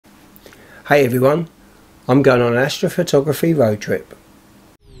Hey everyone, I'm going on an astrophotography road trip.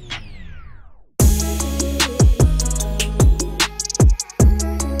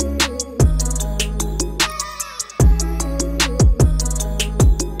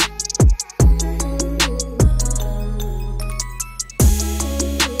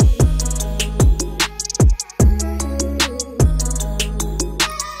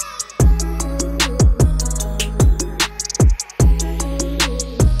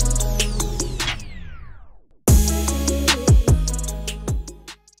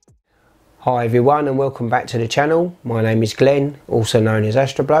 Hi everyone and welcome back to the channel. My name is Glenn, also known as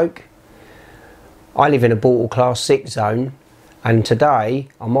Astrobloke. I live in a Bortle Class 6 zone and today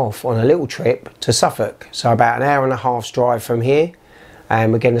I'm off on a little trip to Suffolk. So about an hour and a half's drive from here,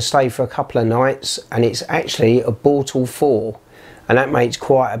 and we're going to stay for a couple of nights, and it's actually a Bortle 4 and that makes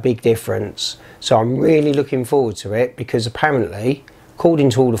quite a big difference. So I'm really looking forward to it because apparently,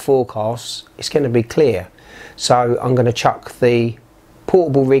 according to all the forecasts, it's going to be clear. So I'm going to chuck the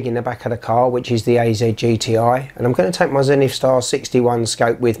portable rig in the back of the car, which is the AZ GTI, and I'm going to take my Zenithstar61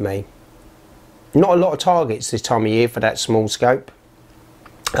 scope with me. Not a lot of targets this time of year for that small scope,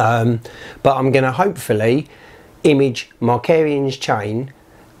 but I'm going to hopefully image Markarin's chain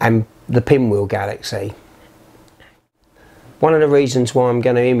and the Pinwheel Galaxy. One of the reasons why I'm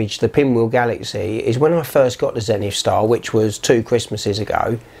going to image the Pinwheel Galaxy is when I first got the Zenithstar, which was 2 Christmases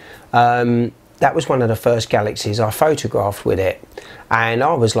ago, that was one of the first galaxies I photographed with it, and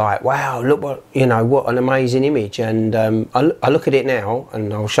I was like, wow, look what, you know, what an amazing image. And I look at it now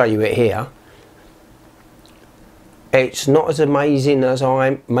and I'll show you it here. It's not as amazing as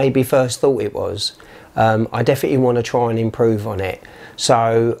I maybe first thought it was. I definitely want to try and improve on it.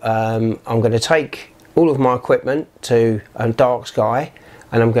 So I'm going to take all of my equipment to a dark sky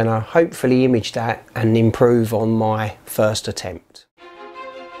and I'm going to hopefully image that and improve on my first attempt.